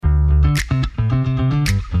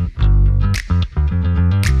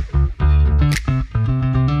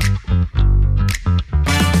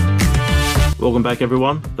Welcome back,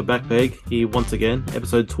 everyone. The Back Peg here once again,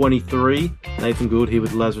 episode 23. Nathan Good here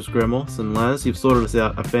with Lazarus Gramos. And Laz, you've sorted us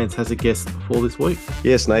out a fantastic guest for this week.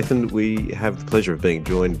 Yes, Nathan, we have the pleasure of being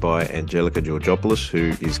joined by Angelica Georgopoulos,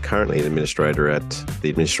 who is currently an administrator at the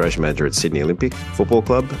administration manager at Sydney Olympic Football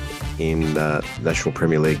Club in National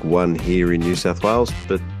Premier League One here in New South Wales,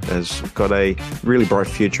 but has got a really bright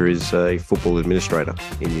future as a football administrator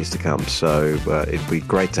in years to come. So it'd be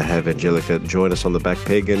great to have Angelica join us on the Back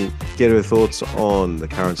Peg and get her thoughts on the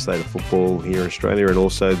current state of football here in Australia and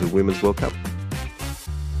also the Women's World Cup.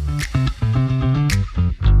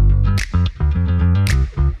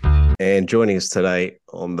 And joining us today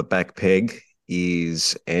on the Back Peg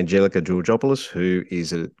is Angelica Georgopoulos, who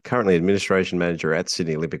is currently administration manager at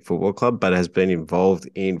Sydney Olympic Football Club, but has been involved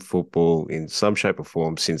in football in some shape or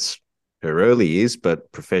form since her early years, but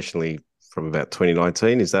professionally from about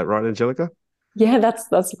 2019. Is that right, Angelica? Yeah, that's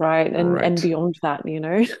right. Right. And beyond that,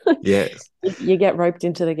 Yeah. you get roped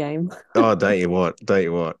into the game. Oh, don't you what?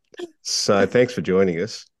 So thanks for joining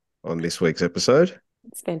us on this week's episode.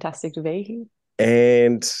 It's fantastic to be here.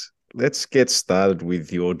 And let's get started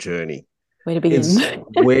with your journey. Where to begin?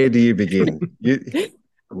 Where do you begin?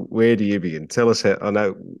 Where do you begin? Tell us how. I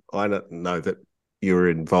know that you were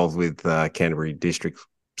involved with Canterbury District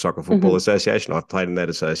Soccer Football Association. I've played in that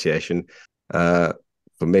association for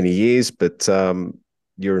many years, but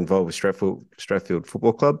you're involved with Strathfield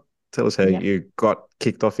Football Club. Tell us how you got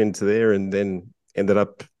kicked off into there and then ended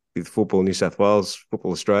up with Football New South Wales,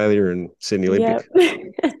 Football Australia and Sydney Olympic. Yeah.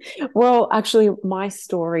 Well, actually, my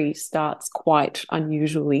story starts quite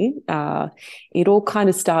unusually. It all kind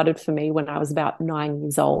of started for me when I was about 9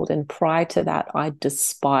 years old. And prior to that, I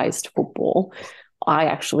despised football. I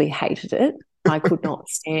actually hated it. I could not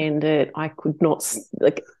stand it. I could not,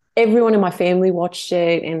 everyone in my family watched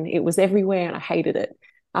it and it was everywhere and I hated it.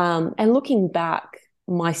 And looking back,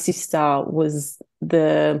 my sister was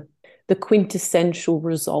the quintessential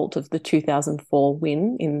result of the 2004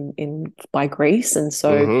 win in by Greece. And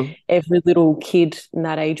so every little kid in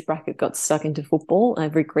that age bracket got stuck into football,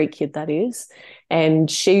 every Greek kid that is.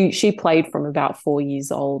 And she played from about 4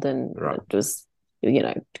 years old and just,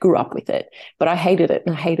 grew up with it. But I hated it.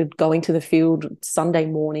 And I hated going to the field Sunday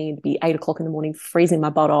morning. It'd be 8 o'clock in the morning, freezing my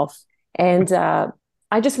butt off. And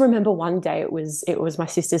I just remember one day it was my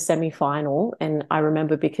sister's semi-final, and I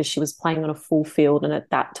remember because she was playing on a full field, and at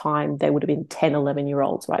that time they would have been 10,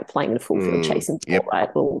 11-year-olds, right, playing in a full field, chasing the ball, right,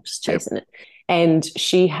 or just chasing it. And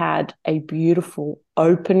she had a beautiful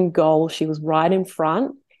open goal. She was right in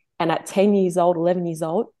front, and at 10 years old, 11 years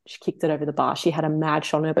old, she kicked it over the bar. She had a mad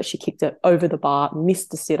shot on her, but she kicked it over the bar,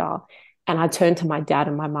 missed the sitter. And I turned to my dad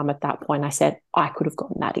and my mum at that point. I said, I could have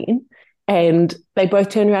gotten that in. And they both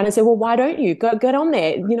turned around and said, well, why don't you get on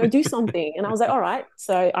there, do something. And I was like, all right.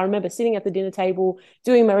 So I remember sitting at the dinner table,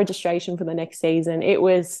 doing my registration for the next season.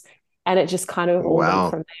 And it just kind of all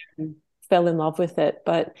went from there and fell in love with it.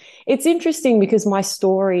 But it's interesting because my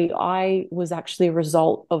story, I was actually a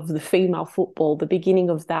result of the female football, the beginning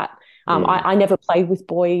of that. I never played with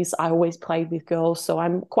boys. I always played with girls. So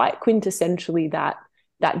I'm quite quintessentially that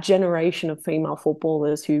generation of female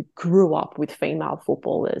footballers who grew up with female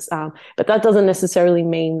footballers. But that doesn't necessarily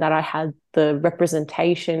mean that I had the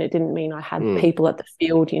representation. It didn't mean I had people at the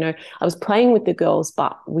field. I was playing with the girls,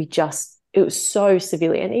 but it was so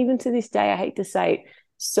severely, and even to this day, I hate to say it,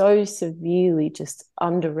 so severely just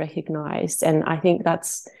under-recognized. And I think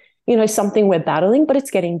that's, something we're battling, but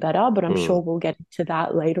it's getting better, but I'm sure we'll get to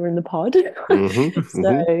that later in the pod.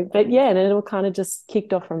 But yeah, and it all kind of just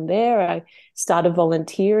kicked off from there. I started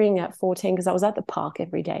volunteering at 14 because I was at the park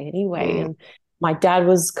every day anyway. And my dad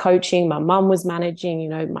was coaching, my mum was managing,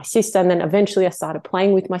 my sister. And then eventually I started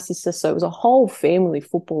playing with my sister. So it was a whole family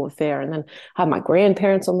football affair. And then I had my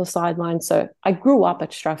grandparents on the sideline. So I grew up at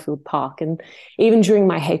Strathfield Park. And even during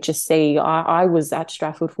my HSC, I was at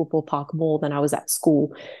Strathfield Football Park more than I was at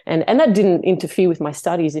school. And that didn't interfere with my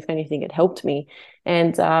studies. If anything, it helped me.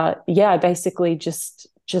 And I basically just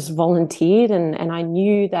volunteered. And I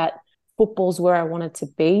knew that football's where I wanted to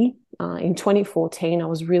be. In 2014, I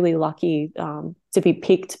was really lucky to be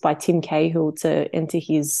picked by Tim Cahill to enter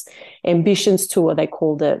his Ambitions Tour, they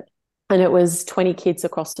called it. And it was 20 kids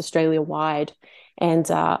across Australia wide. And,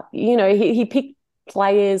 he picked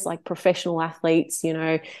players like professional athletes,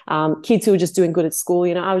 kids who were just doing good at school.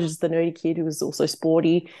 I was just the nerdy kid who was also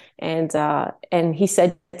sporty. And he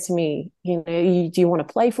said to me, do you want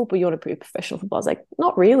to play football? You want to be a professional football? I was like,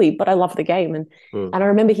 not really, but I love the game. And I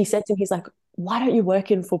remember he said to me, he's like, why don't you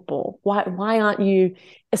work in football? Why aren't you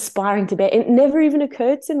aspiring to be? It never even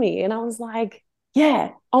occurred to me. And I was like, yeah,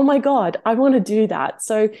 oh my God, I want to do that.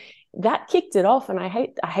 So that kicked it off. And I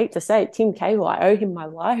hate to say it, Tim Cahill, I owe him my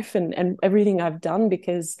life and everything I've done,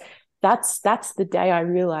 because that's the day I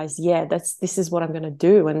realized, yeah, this is what I'm going to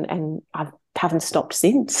do. And I haven't stopped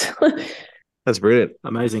since. That's brilliant.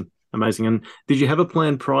 Amazing. Amazing. And did you have a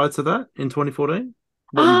plan prior to that in 2014?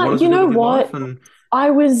 What you wanted You to do know with your life? what? And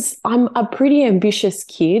I'm a pretty ambitious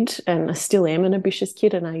kid, and I still am an ambitious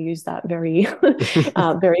kid, and I use that very,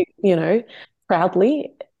 very,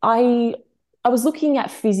 proudly. I I was looking at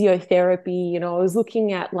physiotherapy, I was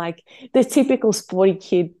looking at like the typical sporty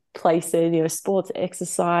kid places, sports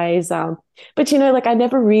exercise. But like I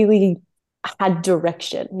never really had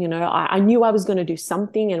direction. I knew I was going to do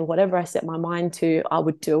something, and whatever I set my mind to, I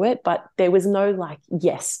would do it. But there was no like,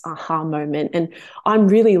 yes, aha moment. And I'm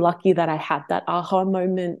really lucky that I had that aha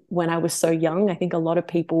moment when I was so young. I think a lot of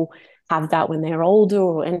people have that when they're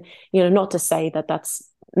older. And, not to say that that's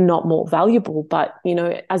not more valuable, but,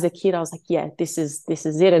 as a kid, I was like, yeah, this is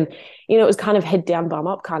it. And, it was kind of head down, bum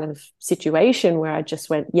up kind of situation where I just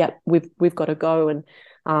went, yeah, we've got to go. And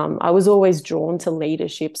I was always drawn to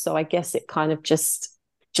leadership, so I guess it kind of just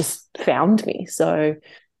found me. So,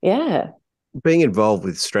 yeah. Being involved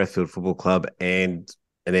with Strathfield Football Club and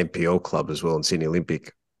an NPL club as well in Sydney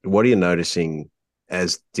Olympic, what are you noticing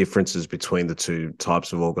as differences between the two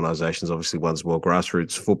types of organisations? Obviously, one's more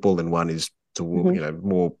grassroots football, and one is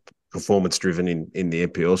more performance driven in the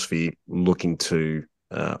NPL sphere, looking to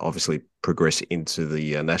obviously progress into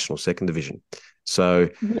the national second division. So.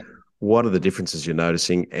 Yeah. What are the differences you're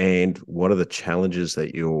noticing, and what are the challenges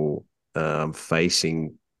that you're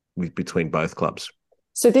facing between both clubs?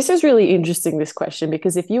 So this is really interesting, this question,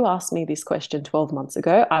 because if you asked me this question 12 months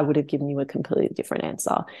ago, I would have given you a completely different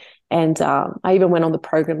answer. And I even went on the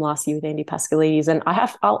program last year with Andy Pascalides, and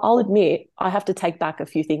I'll admit, I have to take back a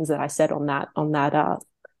few things that I said on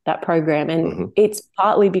that program. And it's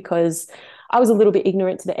partly because I was a little bit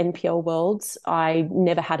ignorant to the NPL world. I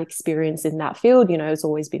never had experience in that field. It's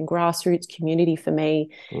always been grassroots community for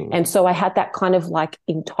me. And so I had that kind of like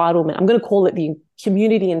entitlement. I'm going to call it the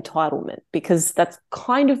community entitlement, because that's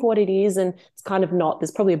kind of what it is. And it's kind of not.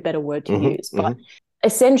 There's probably a better word to use. But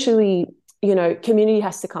essentially, community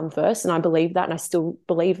has to come first. And I believe that, and I still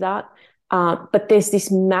believe that. But there's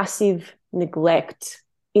this massive neglect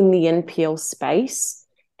in the NPL space.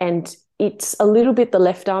 And it's a little bit the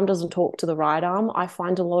left arm doesn't talk to the right arm, I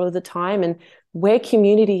find a lot of the time. And where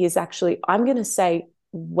community is actually, I'm going to say,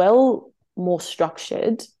 well, more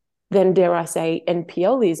structured than, dare I say,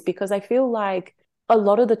 NPL is, because I feel like a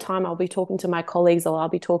lot of the time I'll be talking to my colleagues, or I'll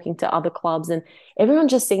be talking to other clubs, and everyone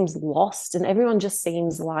just seems lost, and everyone just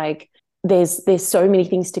seems like there's so many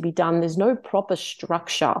things to be done. There's no proper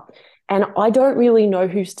structure. And I don't really know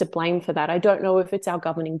who's to blame for that. I don't know if it's our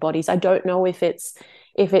governing bodies. I don't know if it's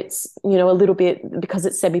a little bit because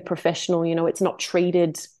it's semi-professional, it's not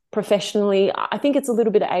treated professionally. I think it's a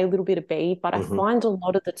little bit of A, a little bit of B, but I find a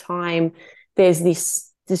lot of the time there's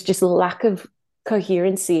just lack of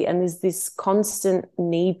coherency, and there's this constant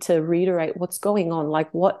need to reiterate what's going on.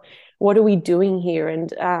 Like, what are we doing here?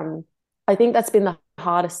 And I think that's been the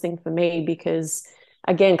hardest thing for me, because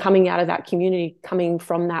again, coming out of that community, coming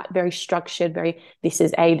from that very structured, this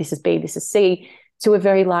is A, this is B, this is C, to a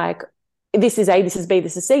very like, this is A, this is B,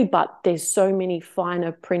 this is C, but there's so many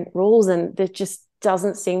finer print rules, and there just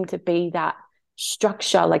doesn't seem to be that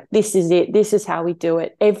structure. Like, this is it, this is how we do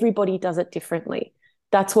it. Everybody does it differently.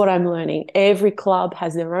 That's what I'm learning. Every club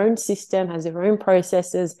has their own system, has their own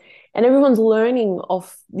processes, and everyone's learning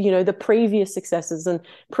off, the previous successes and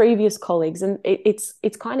previous colleagues. And it's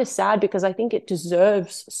kind of sad, because I think it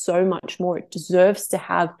deserves so much more. It deserves to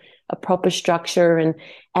have a proper structure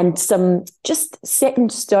and some just set in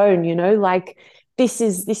stone, like this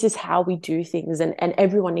is how we do things, and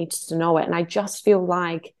everyone needs to know it. And I just feel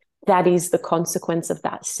like that is the consequence of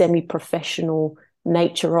that semi-professional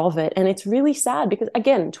nature of it. And it's really sad, because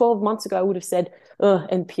again, 12 months ago I would have said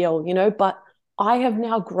NPL, but I have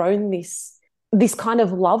now grown this kind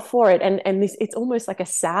of love for it, and this, it's almost like a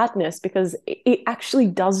sadness, because it actually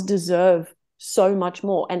does deserve so much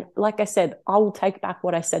more. And like I said, I will take back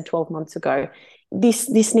what I said 12 months ago. This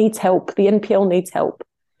needs help. The NPL needs help,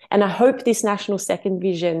 and I hope this national second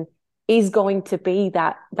vision is going to be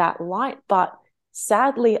that light. But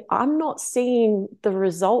sadly, I'm not seeing the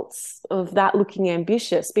results of that looking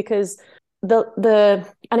ambitious, because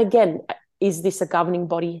and again, is this a governing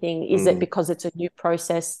body thing? Is it because it's a new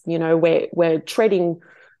process? We're treading,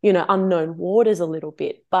 unknown waters a little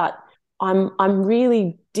bit. But I'm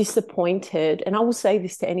really disappointed, and I will say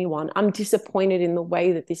this to anyone, I'm disappointed in the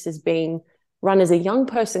way that this is being run. As a young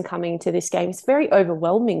person coming into this game, it's very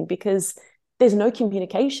overwhelming, because there's no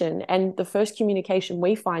communication. And the first communication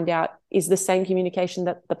we find out is the same communication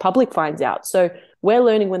that the public finds out. So we're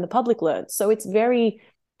learning when the public learns. So it's very,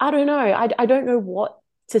 I don't know. I don't know what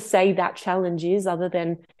to say that challenge is, other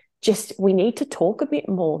than just we need to talk a bit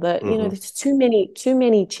more. That, you know, there's too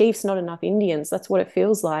many chiefs, not enough Indians. That's what it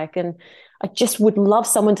feels like. And I just would love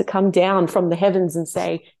someone to come down from the heavens and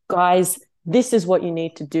say, guys, this is what you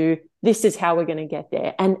need to do. This is how we're going to get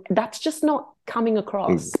there. And that's just not coming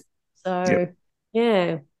across. So,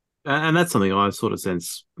 yeah. And that's something I sort of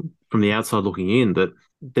sense from the outside looking in, that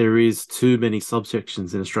there is too many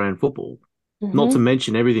subsections in Australian football, not to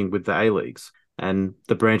mention everything with the A-Leagues and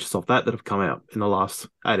the branches of that have come out in the last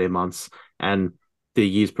 18 months and the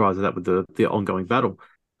years prior to that with the ongoing battle.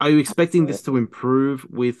 Are you expecting this to improve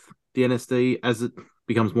with the NSD as it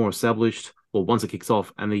becomes more established, or once it kicks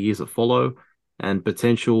off and the years that follow, and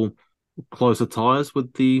potential closer ties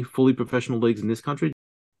with the fully professional leagues in this country?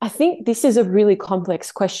 I think this is a really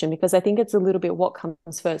complex question, because I think it's a little bit what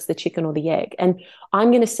comes first, the chicken or the egg. And I'm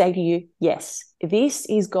going to say to you, yes, this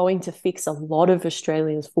is going to fix a lot of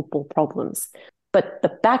Australia's football problems. But the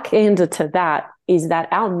back end to that is that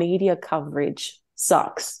our media coverage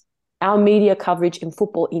sucks. Our media coverage in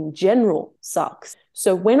football in general sucks.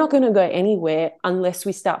 So we're not going to go anywhere unless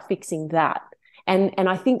we start fixing that. And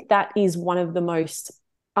I think that is one of the most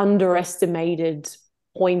underestimated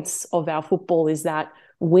points of our football, is that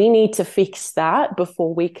we need to fix that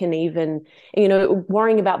before we can even, you know,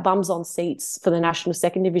 worrying about bums on seats for the national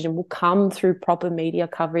second division will come through proper media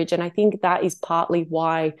coverage. And I think that is partly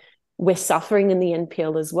why we're suffering in the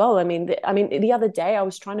NPL as well. I mean, the other day I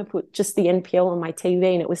was trying to put just the NPL on my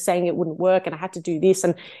TV and it was saying it wouldn't work and I had to do this.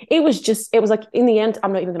 And it was like, in the end,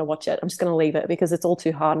 I'm not even going to watch it. I'm just going to leave it because it's all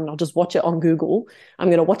too hard, and I'll just watch it on Google. I'm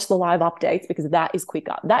going to watch the live updates because that is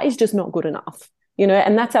quicker. That is just not good enough, you know,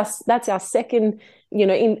 and that's our second, you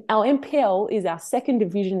know, in our NPL is our second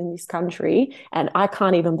division in this country, and I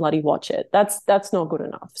can't even bloody watch it. That's not good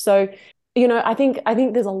enough. So, you know, I think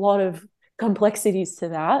there's a lot of complexities to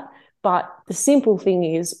that. But the simple thing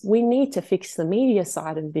is we need to fix the media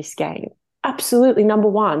side of this game. Absolutely, number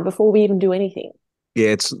one, before we even do anything. Yeah,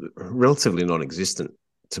 it's relatively non-existent,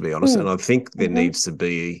 to be honest. And I think there needs to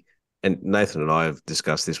be, and Nathan and I have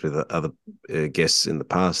discussed this with other guests in the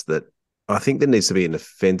past, that I think there needs to be an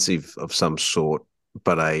offensive of some sort,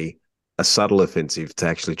 but a subtle offensive to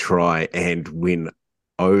actually try and win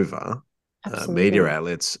over media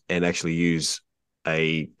outlets and actually use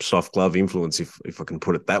a soft glove influence, if I can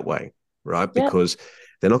put it that way, right? Yep. Because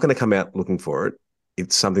they're not going to come out looking for it.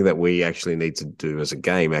 It's something that we actually need to do as a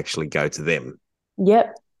game, actually go to them.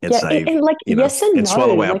 Yep. And say, and like, you know, yes and no.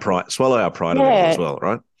 swallow our pride in it as well,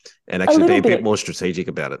 right? And actually be a bit more strategic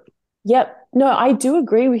about it. Yep. No, I do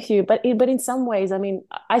agree with you. But in some ways, I mean,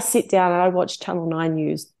 I sit down and I watch Channel 9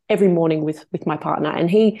 News every morning with my partner, and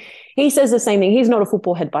he says the same thing. He's not a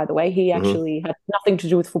football head, by the way. He actually had nothing to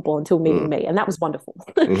do with football until meeting me, and that was wonderful.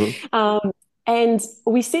 And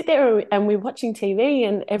we sit there and we're watching TV,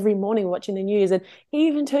 and every morning watching the news, and he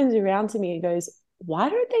even turns around to me and goes, why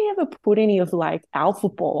don't they ever put any of like our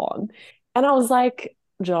football on? And I was like,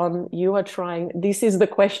 John, you are trying. This is the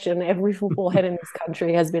question every football head in this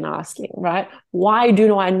country has been asking, right? Why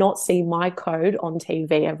do I not see my code on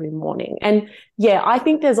TV every morning? And yeah, I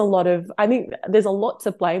think there's a lot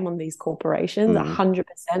to blame on these corporations. 100%.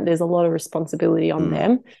 There's a lot of responsibility on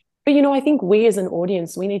them. But, you know, I think we as an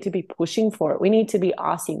audience, we need to be pushing for it. We need to be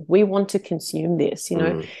asking, we want to consume this, you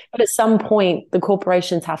know, but at some point the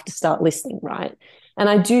corporations have to start listening, right? And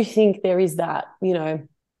I do think there is that, you know,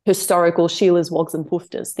 historical Sheila's, Wogs and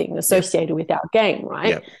Poofters thing associated with our game, right?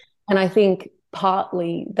 Yep. And I think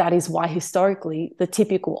partly that is why historically the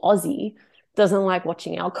typical Aussie doesn't like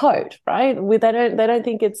watching our code, right? They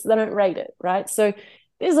don't rate it, right? So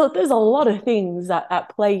there's a lot of things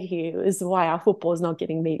at play here is why our football is not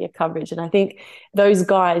getting media coverage. And I think those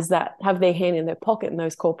guys that have their hand in their pocket in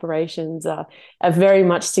those corporations are very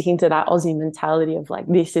much sticking to that Aussie mentality of like,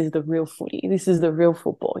 this is the real footy, this is the real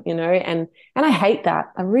football, you know? And I hate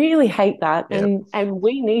that. I really hate that. Yep. And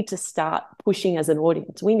we need to start pushing as an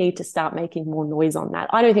audience. We need to start making more noise on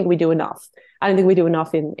that. I don't think we do enough. I don't think we do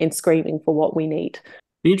enough in screaming for what we need.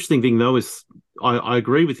 The interesting thing, though, is I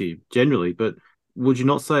agree with you generally, but would you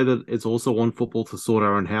not say that it's also on football to sort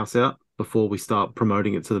our own house out before we start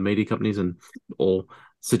promoting it to the media companies or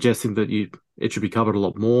suggesting that it should be covered a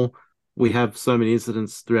lot more? We have so many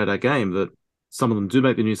incidents throughout our game that some of them do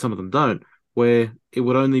make the news, some of them don't, where it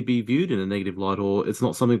would only be viewed in a negative light, or it's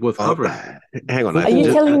not something worth covering. Hang on, Nathan. Are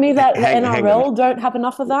you telling me that the NRL don't have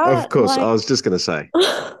enough of that? Of course, I was just going to say.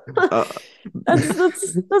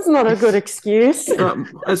 That's not a good excuse.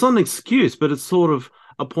 It's not an excuse, but it's sort of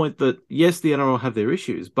a point that, yes, the NRL have their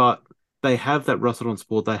issues, but they have that rusted on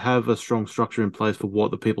sport. They have a strong structure in place for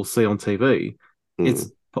what the people see on TV.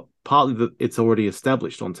 It's partly that it's already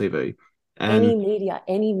established on TV. And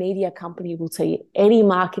any media company will tell you any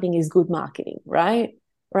marketing is good marketing, right?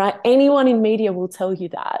 Right? Anyone in media will tell you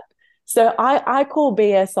that. So I call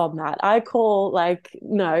BS on that. I call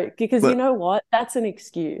no, because you know what? That's an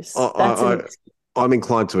excuse. I'm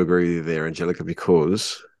inclined to agree with you there, Angelica,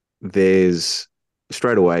 because there's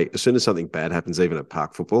straight away, as soon as something bad happens, even at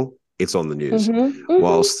park football, it's on the news.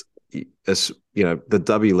 Whilst, as you know, the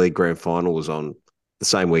W League Grand Final was on the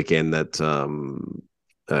same weekend that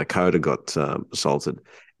Coda got assaulted,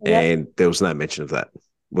 and there was no mention of that.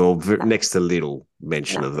 Well, next to little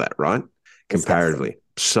mention of that, right? Comparatively.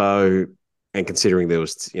 So, and considering there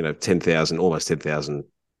was, 10,000, almost 10,000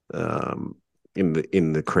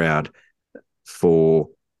 in the crowd for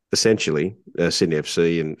essentially Sydney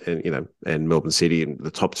FC and Melbourne City and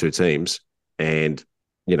the top two teams, and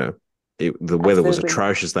the weather was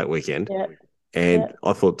atrocious that weekend, and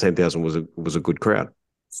I thought 10,000 was a good crowd.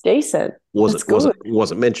 It's decent.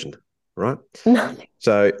 Wasn't mentioned, right? No.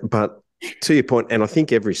 So, but to your point, and I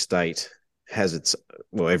think every state has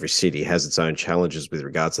every city has its own challenges with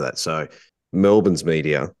regards to that. So, Melbourne's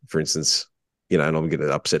media, for instance, and I'm going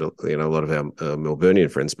to upset a lot of our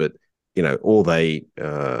Melburnian friends, but all they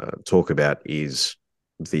talk about is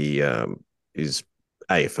the is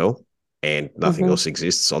AFL, and nothing else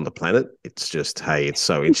exists on the planet. It's just, hey, it's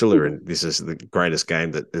so insular, and this is the greatest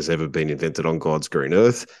game that has ever been invented on God's green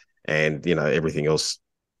earth, and everything else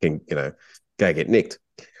can go get nicked.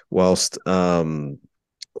 Whilst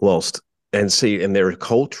and there are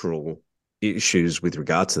cultural issues with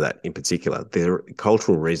regard to that in particular. There are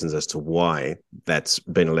cultural reasons as to why that's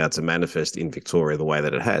been allowed to manifest in Victoria the way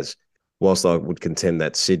that it has. Whilst I would contend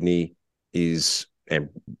that Sydney is, and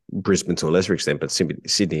Brisbane to a lesser extent, but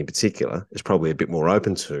Sydney in particular, is probably a bit more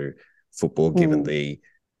open to football given the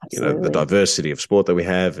the diversity of sport that we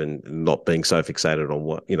have, and not being so fixated on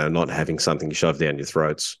what, not having something shoved down your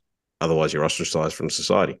throats. Otherwise, you're ostracized from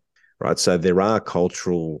society, right? So there are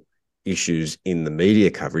cultural issues in the media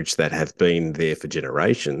coverage that have been there for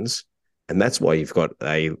generations. And that's why you've got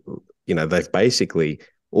they've basically,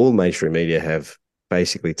 all mainstream media have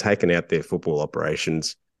basically taken out their football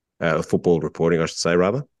operations, football reporting, I should say,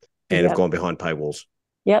 rather, and have gone behind paywalls.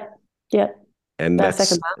 Yep. And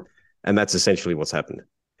that's essentially what's happened.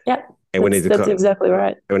 Yep. And that's exactly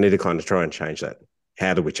right. And we need to kind of try and change that.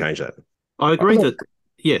 How do we change that? I agree that,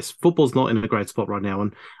 yes, football's not in a great spot right now,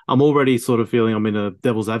 and I'm already sort of feeling I'm in a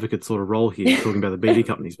devil's advocate sort of role here, talking about the media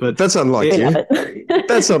companies. But that's unlike you.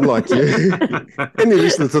 That's unlike you. Any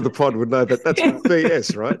listener to the pod would know that that's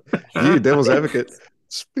BS, right? You, devil's advocate.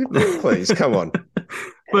 Please, come on.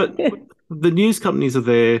 But the news companies are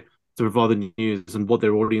there to provide the news and what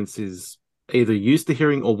their audience is either used to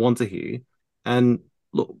hearing or want to hear. And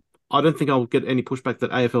look, I don't think I'll get any pushback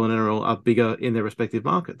that AFL and NRL are bigger in their respective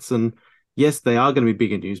markets. And yes, they are going to be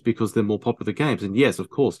bigger news because they're more popular games. And yes, of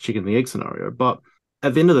course, chicken and the egg scenario. But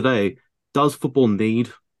at the end of the day, does football need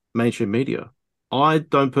mainstream media? I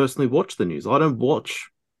don't personally watch the news. I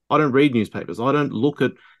don't read newspapers. I don't look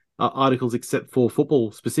at articles except for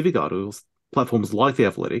football-specific articles, platforms like The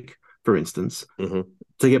Athletic, for instance, to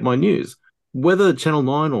get my news. Whether Channel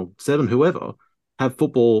 9 or 7, whoever, have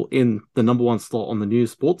football in the number one slot on the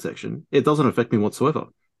news sports section, it doesn't affect me whatsoever.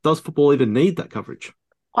 Does football even need that coverage?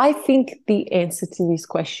 I think the answer to this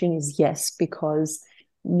question is yes, because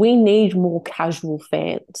we need more casual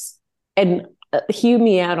fans. And hear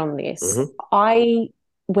me out on this. I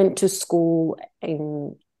went to school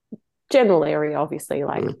in general area, obviously,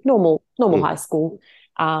 like normal high school.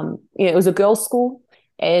 It was a girls' school,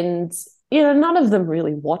 and none of them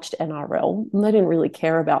really watched NRL. They didn't really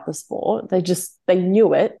care about the sport. They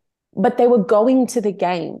knew it, but they were going to the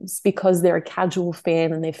games because they're a casual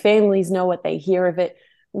fan and their families know it. They hear of it.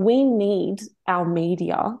 We need our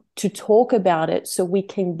media to talk about it so we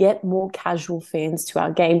can get more casual fans to our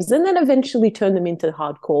games, and then eventually turn them into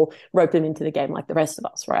hardcore, rope them into the game like the rest of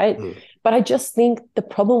us, right? But I just think the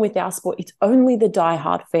problem with our sport, it's only the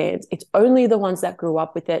diehard fans. It's only the ones that grew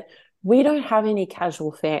up with it. We don't have any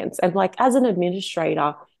casual fans. And as an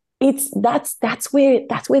administrator, that's where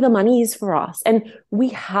the money is for us. And we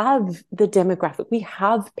have the demographic. We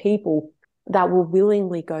have people that will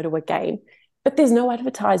willingly go to a game. But there's no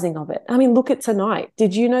advertising of it. I mean, look at tonight.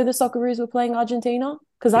 Did you know the Socceroos were playing Argentina?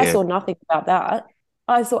 Because I saw nothing about that.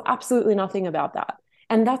 I saw absolutely nothing about that.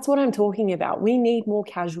 And that's what I'm talking about. We need more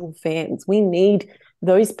casual fans. We need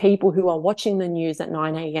those people who are watching the news at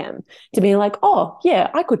 9 a.m. to be like, oh,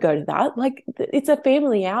 yeah, I could go to that. It's a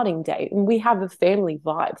family outing day, and we have a family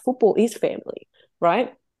vibe. Football is family.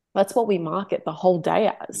 right? That's what we market the whole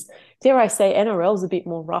day as. Dare I say, NRL is a bit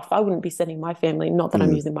more rough. I wouldn't be sending my family, not that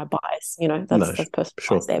I'm using my bias, No, that's personal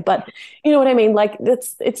sure. bias there. But you know what I mean? Like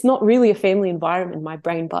it's not really a family environment in my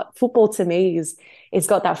brain, but football to me it's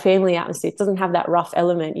got that family atmosphere. It doesn't have that rough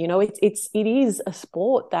element, it is a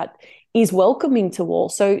sport that is welcoming to all.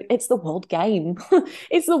 So it's the world game.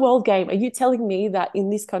 It's the world game. Are you telling me that in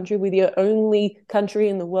this country, we're the only country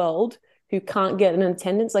in the world who can't get an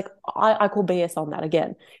attendance? Like I call BS on that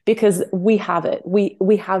again, because we have it.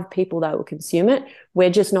 We have people that will consume it. We're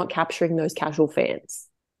just not capturing those casual fans.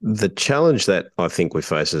 The challenge that I think we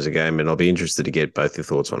face as a game, and I'll be interested to get both your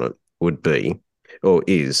thoughts on it, would be, or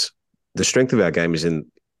is, the strength of our game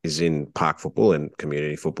is in park football and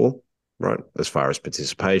community football, right? As far as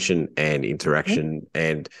participation and interaction,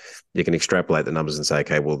 and you can extrapolate the numbers and say,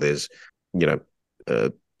 okay, well, there's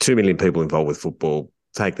 2 million people involved with football.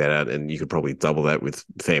 Take that out, and you could probably double that with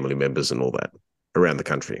family members and all that around the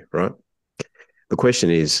country, right? The question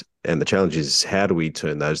is, and the challenge is, how do we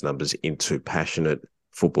turn those numbers into passionate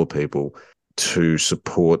football people to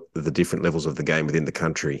support the different levels of the game within the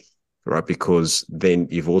country, right? Because then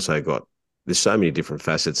you've also got, there's so many different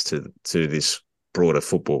facets to this broader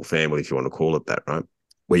football family, if you want to call it that, right?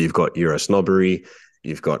 Where you've got Euro snobbery,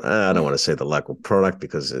 you've got, I don't want to see the local product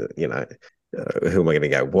because, who am I going to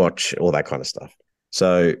go watch, all that kind of stuff.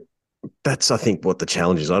 So that's, I think, what the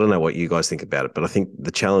challenge is. I don't know what you guys think about it, but I think the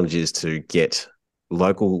challenge is to get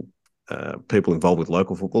local people involved with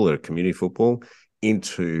local football or community football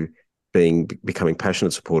into becoming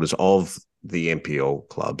passionate supporters of the NPL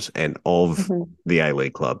clubs and of the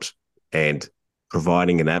A-League clubs, and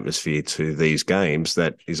providing an atmosphere to these games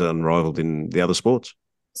that is unrivaled in the other sports.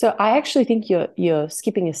 So I actually think you're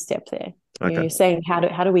skipping a step there. Okay. You're saying how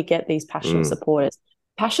do we get these passionate supporters?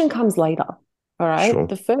 Passion comes later. All right. Sure.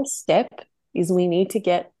 The first step is we need to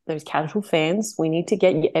get those casual fans. We need to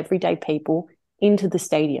get your everyday people into the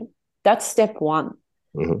stadium. That's step one.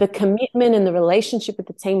 The commitment and the relationship with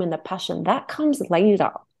the team and the passion, that comes later.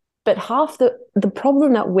 But half the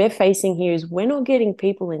problem that we're facing here is we're not getting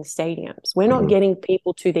people in stadiums. We're not getting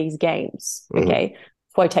people to these games. Okay.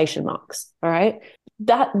 Quotation marks. All right.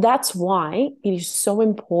 That's why it is so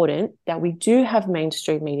important that we do have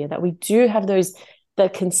mainstream media, that we do have the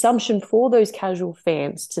consumption for those casual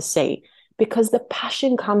fans to see, because the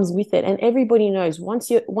passion comes with it. And everybody knows once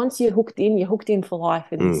you're hooked in for life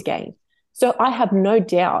in this game. So I have no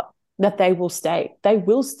doubt that they will stay. They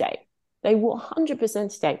will stay. They will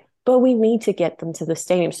 100% stay. But we need to get them to the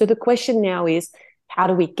stadium. So the question now is, how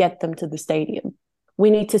do we get them to the stadium? We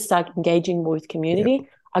need to start engaging more with community. Yep.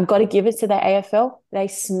 I've got to give it to the AFL. They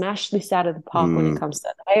smash this out of the park when it comes to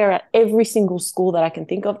that. They are at every single school that I can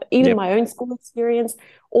think of. Even my own school experience,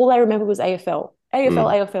 all I remember was AFL.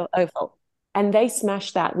 AFL. And they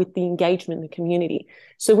smashed that with the engagement in the community.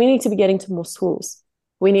 So we need to be getting to more schools.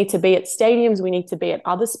 We need to be at stadiums. We need to be at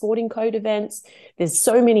other sporting code events. There's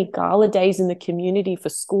so many gala days in the community for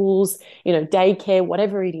schools, daycare,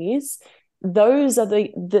 whatever it is. Those are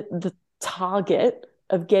the target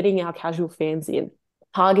of getting our casual fans in.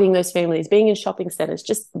 Targeting those families, being in shopping centers,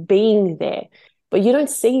 just being there. But you don't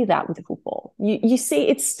see that with football. You see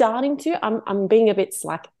it's starting to, I'm being a bit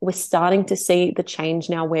slack. We're starting to see the change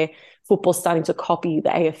now where football's starting to copy the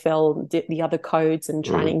AFL, the other codes, and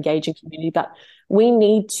trying to engage in community. But we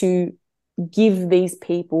need to give these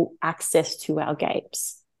people access to our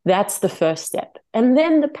games. That's the first step. And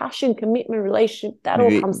then the passion, commitment, relationship, that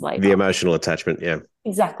all comes later. The emotional attachment, yeah.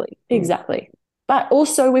 Exactly. But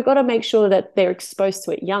also we've got to make sure that they're exposed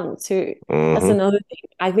to it young too. That's another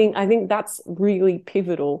thing. I think that's really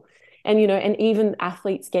pivotal. And, and even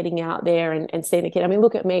athletes getting out there and seeing the kid. I mean,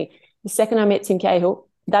 look at me. The second I met Tim Cahill,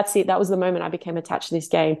 that's it. That was the moment I became attached to this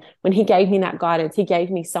game. When he gave me that guidance, he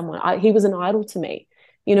gave me someone. He was an idol to me.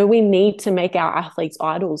 We need to make our athletes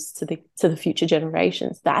idols to the future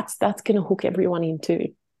generations. That's going to hook everyone in too.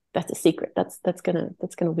 That's a secret. That's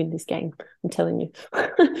gonna win this game. I'm telling you.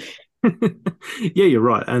 Yeah, you're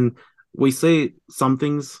right. And we see some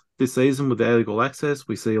things this season with the A-League All Access.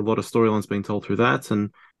 We see a lot of storylines being told through that.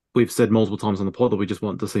 And we've said multiple times on the pod that we just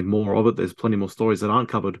want to see more of it. There's plenty more stories that aren't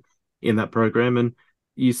covered in that program. And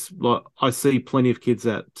I see plenty of kids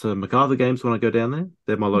at MacArthur games when I go down there.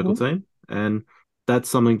 They're my local team. And that's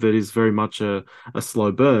something that is very much a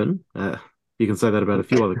slow burn. You can say that about a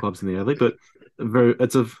few other clubs in the A-League, but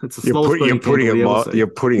it's a slow burn. You're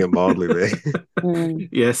putting it mildly there.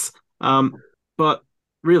 Yes. But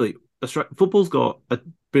really, football's got a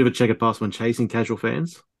bit of a checkered past when chasing casual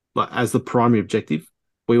fans, like as the primary objective.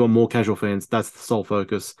 We want more casual fans. That's the sole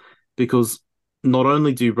focus, because not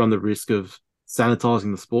only do you run the risk of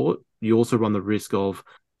sanitizing the sport, you also run the risk of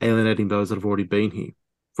alienating those that have already been here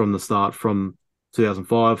from the start, from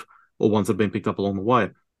 2005, or ones that have been picked up along the way.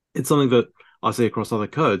 It's something that I see across other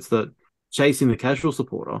codes, that chasing the casual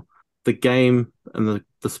supporter, the game and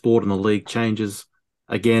the sport and the league changes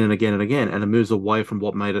again and again and again, and it moves away from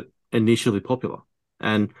what made it initially popular.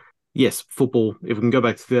 And yes, football, if we can go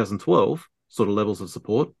back to 2012, sort of levels of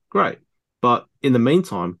support, great. But in the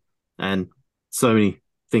meantime, and so many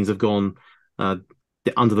things have gone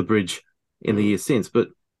under the bridge in the years since, but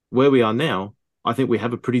where we are now, I think we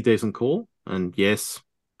have a pretty decent core. And yes,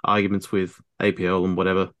 arguments with APL and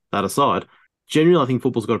whatever that aside, generally I think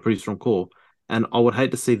football's got a pretty strong core. And I would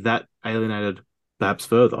hate to see that alienated perhaps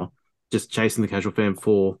further, just chasing the casual fan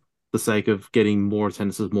for the sake of getting more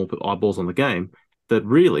attendances, more eyeballs on the game, that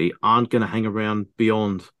really aren't going to hang around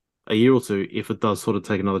beyond a year or two if it does sort of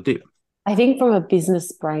take another dip. I think from a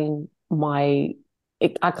business brain, I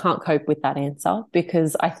can't cope with that answer,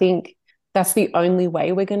 because I think that's the only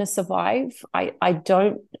way we're going to survive.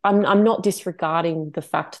 I'm not disregarding the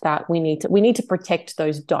fact that we need to protect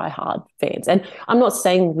those diehard fans. And I'm not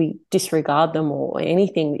saying we disregard them or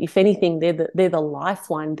anything. If anything, they're the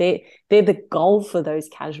lifeline. They're the goal for those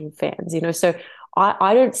casual fans, So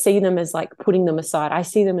I don't see them as like putting them aside. I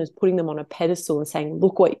see them as putting them on a pedestal and saying,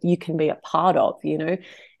 look what you can be a part of,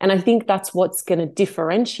 And I think that's what's going to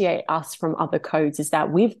differentiate us from other codes, is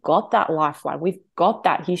that we've got that lifeline, we've got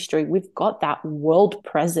that history, we've got that world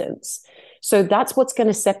presence. So that's what's going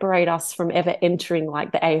to separate us from ever entering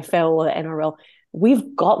like the AFL or the NRL.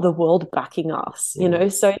 We've got the world backing us,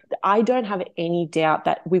 So I don't have any doubt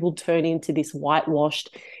that we will turn into this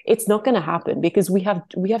whitewashed. It's not going to happen, because we have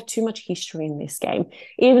too much history in this game.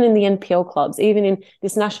 Even in the NPL clubs, even in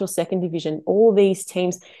this national second division, all these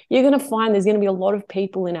teams, you're going to find there's going to be a lot of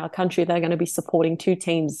people in our country that are going to be supporting two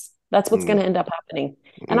teams. That's what's going to end up happening.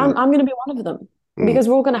 And I'm going to be one of them, because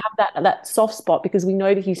we're all going to have that soft spot, because we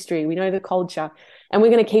know the history, we know the culture, and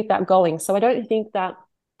we're going to keep that going. So I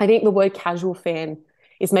think the word casual fan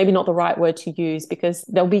is maybe not the right word to use, because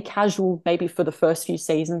they'll be casual maybe for the first few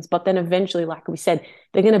seasons, but then eventually, like we said,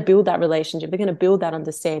 they're going to build that relationship. They're going to build that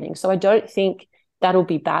understanding. So I don't think that'll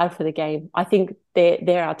be bad for the game. I think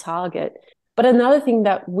they're our target. But another thing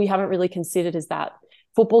that we haven't really considered is that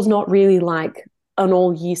football's not really like an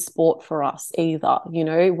all-year sport for us either,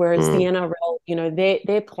 whereas the NRL,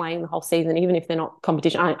 they're playing the whole season, even if they're not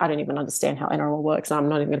competition. I don't even understand how NRL works. I'm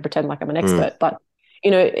not even going to pretend like I'm an expert, but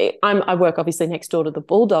I work obviously next door to the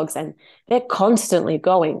Bulldogs, and they're constantly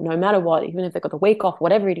going, no matter what, even if they've got the week off,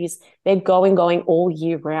 whatever it is, they're going all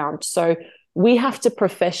year round. So we have to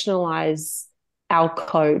professionalize our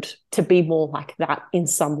code to be more like that in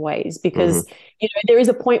some ways, because, there is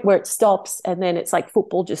a point where it stops, and then it's like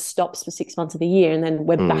football just stops for 6 months of the year, and then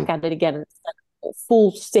we're back at it again. And it's like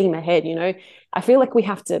full steam ahead, I feel like we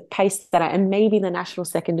have to pace that out, and maybe the national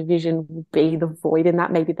second division will be the void in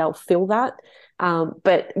that. Maybe they'll fill that.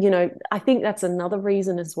 But, I think that's another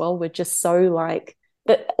reason as well. We're just so like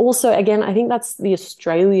that. Also, again, I think that's the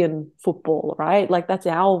Australian football, right? Like that's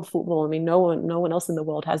our football. I mean, no one else in the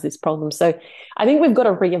world has this problem. So I think we've got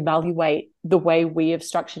to reevaluate the way we have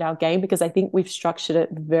structured our game, because I think we've structured it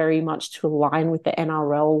very much to align with the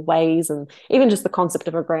NRL ways, and even just the concept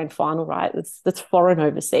of a grand final, right? That's foreign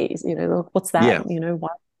overseas. What's that? Yeah.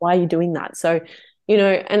 Why are you doing that? So,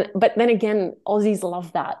 but then again, Aussies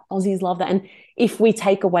love that. And if we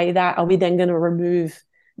take away that, are we then going to remove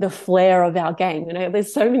the flair of our game?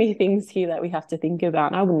 There's so many things here that we have to think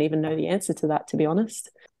about. And I wouldn't even know the answer to that, to be honest.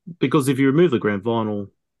 Because if you remove the grand final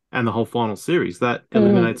and the whole final series, that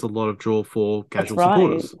eliminates a lot of draw for casual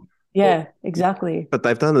supporters. Yeah, exactly. But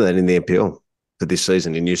they've done that in the NPL for this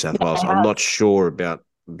season in New South Wales. I'm not sure about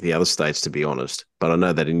the other states, to be honest, but I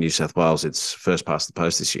know that in New South Wales, it's first past the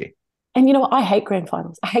post this year. And you know what? I hate grand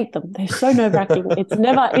finals. I hate them. They're so nerve-wracking. It's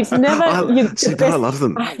never. I love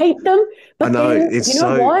them. I hate them. But I know.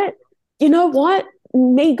 Then, what? You know what?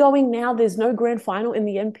 Me going now, there's no grand final in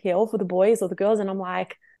the NPL for the boys or the girls. And I'm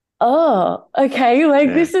like, oh, okay.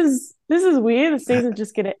 Like this is weird. The season's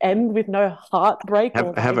just going to end with no heartbreak.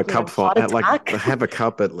 Have a cup fight, like have a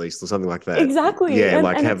cup at least or something like that. Exactly. Yeah,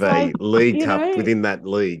 and have a league cup within that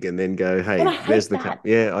league, and then go, hey, there's the cup.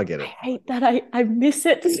 Yeah, I get it. I hate that. I miss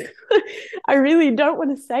it. I really don't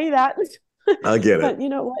want to say that. I get it. But you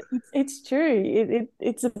know what? It's true.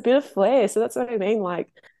 It's a bit of flair. So that's what I mean. Like,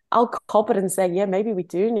 I'll cop it and say, yeah, maybe we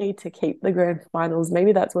do need to keep the grand finals.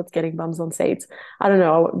 Maybe that's what's getting bums on seats. I don't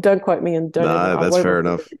know. Don't quote me and don't. No, that's fair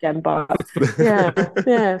enough. Again, but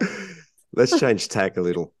yeah. Let's change tack a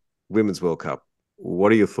little. Women's World Cup.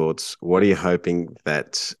 What are your thoughts? What are you hoping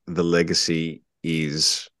that the legacy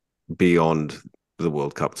is beyond the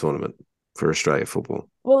World Cup tournament for Australia football?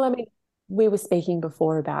 Well, I mean, we were speaking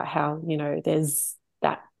before about how, there's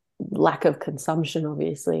that lack of consumption,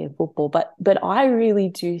 obviously, in football. But I really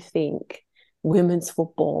do think women's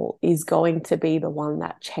football is going to be the one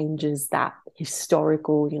that changes that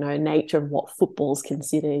historical, nature of what football is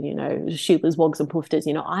considered, shooters, wogs and poofters.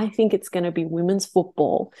 I think it's going to be women's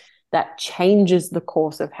football that changes the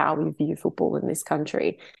course of how we view football in this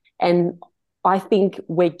country. And I think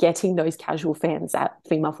we're getting those casual fans at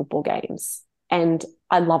female football games. And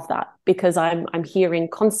I love that because I'm hearing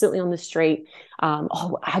constantly on the street,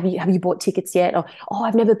 oh, have you bought tickets yet? Or, oh,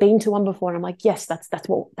 I've never been to one before. And I'm like, yes, that's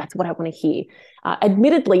what I want to hear.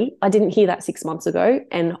 Admittedly, I didn't hear that 6 months ago,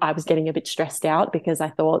 and I was getting a bit stressed out because I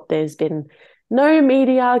thought there's been no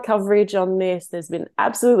media coverage on this. There's been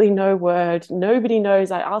absolutely no word. Nobody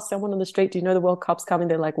knows. I asked someone on the street, do you know the World Cup's coming?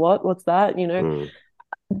 They're like, what? What's that?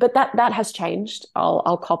 But that has changed.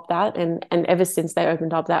 I'll cop that. And ever since they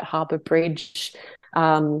opened up that Harbour Bridge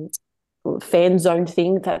fan zone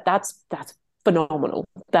thing, that's phenomenal.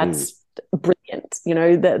 That's brilliant.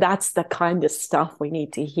 That's the kind of stuff we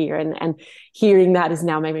need to hear. And hearing that is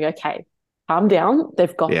now making me, okay, calm down.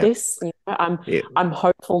 They've got this. I'm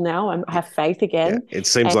hopeful now. I have faith again. Yeah. It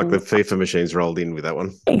seems like the FIFA machine's rolled in with that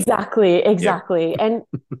one. Exactly. Yep. And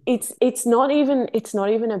it's not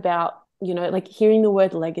even about, like hearing the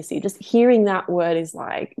word legacy. Just hearing that word is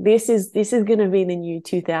like, this is going to be the new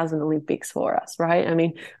 2000 Olympics for us, right? I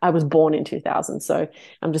mean, I was born in 2000, so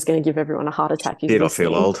I'm just going to give everyone a heart attack. Did I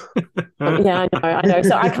feel old? Yeah, I know.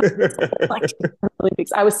 So I can't like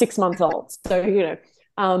Olympics. I was 6 months old, so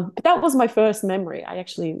but that was my first memory. I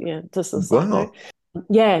actually, just a side note.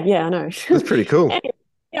 Yeah, I know. That's pretty cool.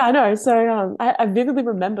 Yeah, I know. So I vividly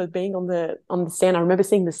remember being on the stand. I remember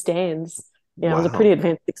seeing the stands. Yeah, wow. I was a pretty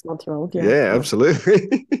advanced 6-month-old. Yeah,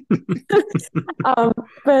 absolutely.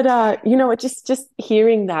 But just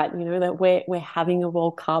hearing that, that we're having a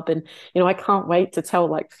World Cup, and I can't wait to tell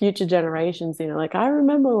like future generations, like I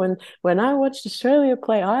remember when I watched Australia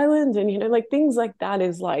play Ireland, and like things like that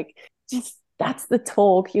is like just that's the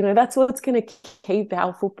talk. That's what's going to keep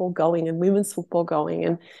our football going and women's football going.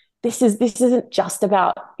 And this isn't just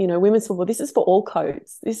about women's football. This is for all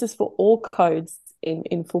codes. This is for all codes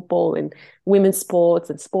in football and women's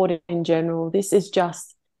sports and sport in general. This is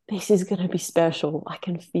going to be special. I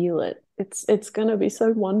can feel it. It's going to be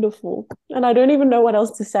so wonderful, and I don't even know what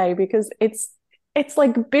else to say because it's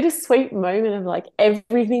like a bittersweet moment of like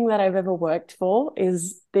everything that I've ever worked for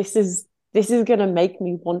is this is going to make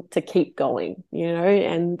me want to keep going,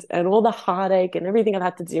 and all the heartache and everything I've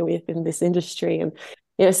had to deal with in this industry.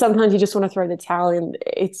 And sometimes you just want to throw the towel in.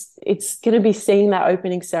 It's going to be seeing that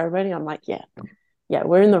opening ceremony. I'm like, yeah,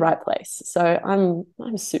 we're in the right place. So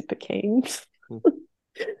I'm super keen.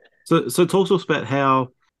 So talk to us about how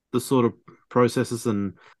the sort of processes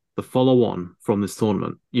and the follow-on from this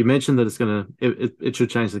tournament. You mentioned that it should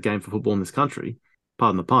change the game for football in this country,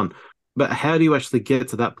 pardon the pun. But how do you actually get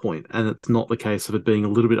to that point, and it's not the case of it being a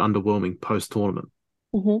little bit underwhelming post-tournament?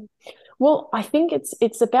 Mm-hmm. Well, I think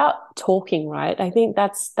it's about talking, right? I think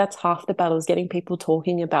that's half the battle, is getting people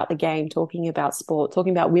talking about the game, talking about sport,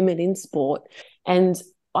 talking about women in sport. And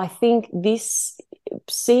I think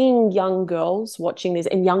seeing young girls watching this,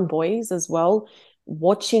 and young boys as well,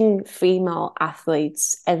 watching female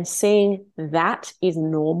athletes and seeing that is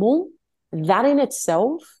normal, that in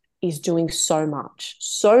itself is doing so much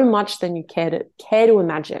than you care to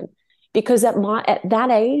imagine. Because at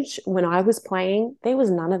that age, when I was playing, there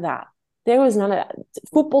was none of that.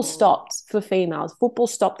 Football stopped for females. Football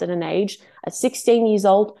stopped at an age at 16 years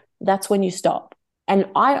old. That's when you stop. And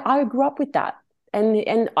I grew up with that.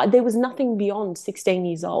 And there was nothing beyond 16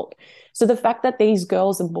 years old. So the fact that these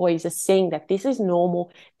girls and boys are seeing that this is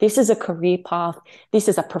normal, this is a career path, this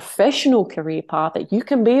is a professional career path, that you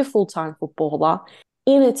can be a full-time footballer,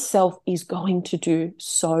 in itself is going to do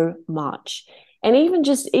so much. And even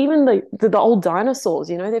the old dinosaurs,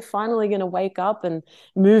 they're finally going to wake up and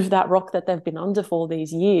move that rock that they've been under for all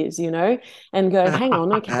these years, and go, hang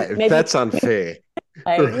on, okay. Maybe, that's unfair.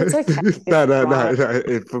 It's okay. No.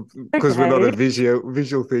 Because we're not a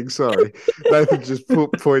visual thing. Sorry. Nathan just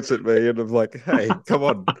points at me and I'm like, hey, come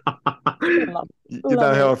on. You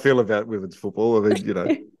know how I feel about women's football. I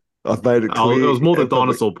mean, I've made it clear. It was more the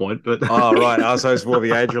dinosaur point, but oh right, so it's more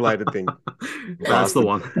the age-related thing. That's the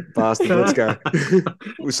one. Bastard, let's go.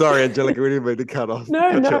 Sorry, Angelica, we didn't mean to cut off.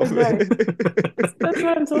 No. That's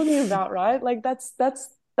what I'm talking about, right? Like that's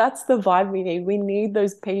the vibe we need. We need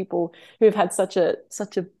those people who have had such a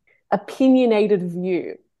opinionated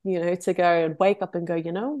view, to go and wake up and go,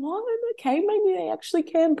 you know what? Okay, maybe they actually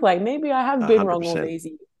can play. Maybe I have been 100%. Wrong all these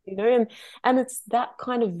years, and it's that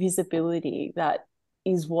kind of visibility that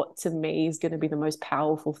is what to me is going to be the most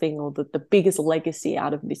powerful thing, or the biggest legacy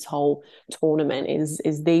out of this whole tournament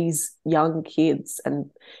is these young kids, and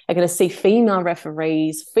they're going to see female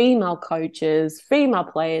referees, female coaches, female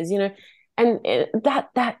players, and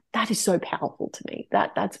that is so powerful to me.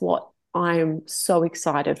 That's what I'm so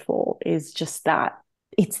excited for, is just that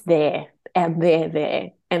it's there and they're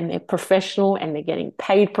there and they're professional and they're getting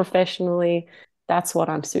paid professionally. That's what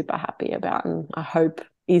I'm super happy about, and I hope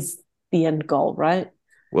is the end goal, right?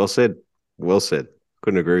 Well said. Well said.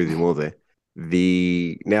 Couldn't agree with you more there.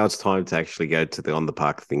 Now it's time to actually go to the on the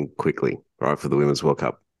park thing quickly, right, for the Women's World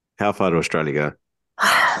Cup. How far to Australia go?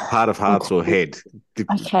 Heart of hearts or head?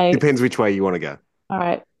 Okay. Depends which way you want to go. All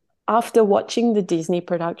right. After watching the Disney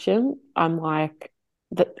production, I'm like,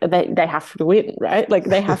 they have to win, right? Like,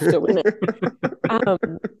 they have to win it.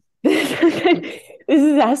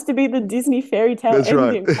 This has to be the Disney fairy tale That's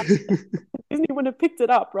ending. Right. Disney would have picked it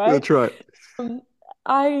up, right? That's right.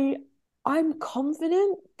 I'm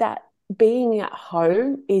confident that being at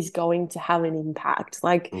home is going to have an impact.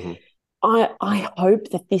 Like, I hope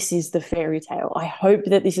that this is the fairy tale. I hope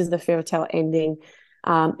that this is the fairy tale ending.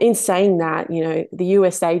 In saying that, the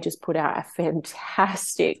USA just put out a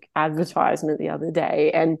fantastic advertisement the other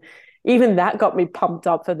day, and even that got me pumped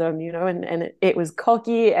up for them, and it was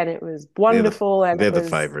cocky and it was wonderful. They're the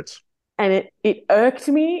favourites. And it irked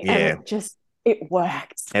me, yeah. and it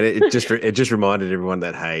worked. And it just reminded everyone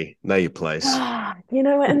that, hey, know your place.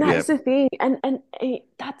 And that's the thing. And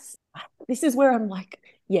this is where I'm like,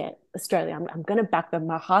 yeah, Australia, I'm going to back them.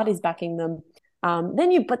 My heart is backing them.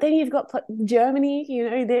 Then you've got Germany.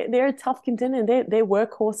 They're a tough contender. They're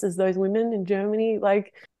workhorses, those women in Germany.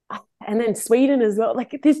 Like, and then Sweden as well.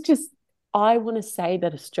 Like, I want to say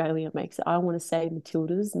that Australia makes it. I want to say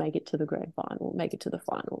Matildas make it to the grand final, make it to the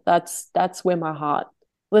final. That's where my heart.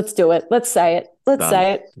 Let's do it. Let's say it.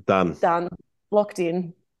 Say it. Done. Locked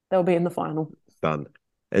in. They'll be in the final. Done.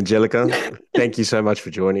 Angelica, thank you so much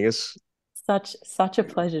for joining us. Such a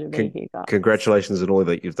pleasure to be here, guys. Congratulations on all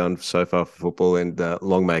that you've done so far for football, and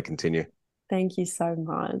long may it continue. Thank you so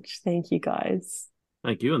much. Thank you, guys.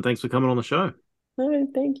 Thank you, and thanks for coming on the show. No,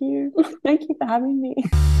 thank you. Thank you for having me.